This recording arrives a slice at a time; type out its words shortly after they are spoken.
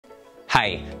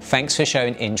Hey, thanks for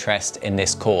showing interest in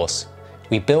this course.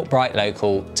 We built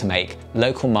BrightLocal to make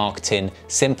local marketing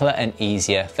simpler and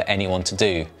easier for anyone to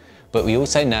do. But we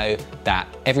also know that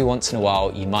every once in a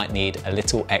while you might need a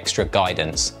little extra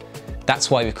guidance. That's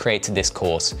why we've created this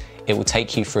course. It will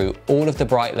take you through all of the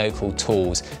BrightLocal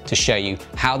tools to show you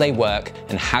how they work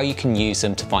and how you can use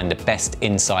them to find the best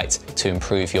insights to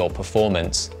improve your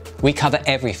performance. We cover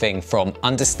everything from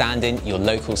understanding your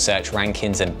local search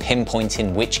rankings and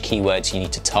pinpointing which keywords you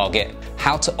need to target,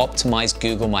 how to optimize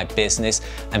Google My Business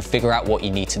and figure out what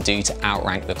you need to do to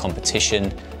outrank the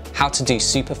competition, how to do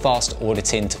super fast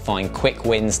auditing to find quick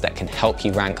wins that can help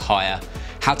you rank higher,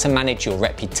 how to manage your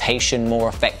reputation more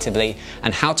effectively,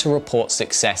 and how to report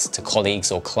success to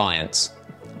colleagues or clients.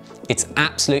 It's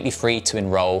absolutely free to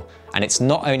enroll, and it's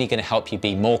not only going to help you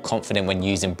be more confident when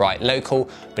using BrightLocal,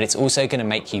 but it's also going to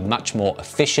make you much more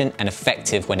efficient and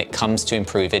effective when it comes to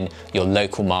improving your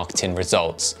local marketing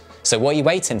results. So what are you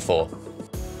waiting for?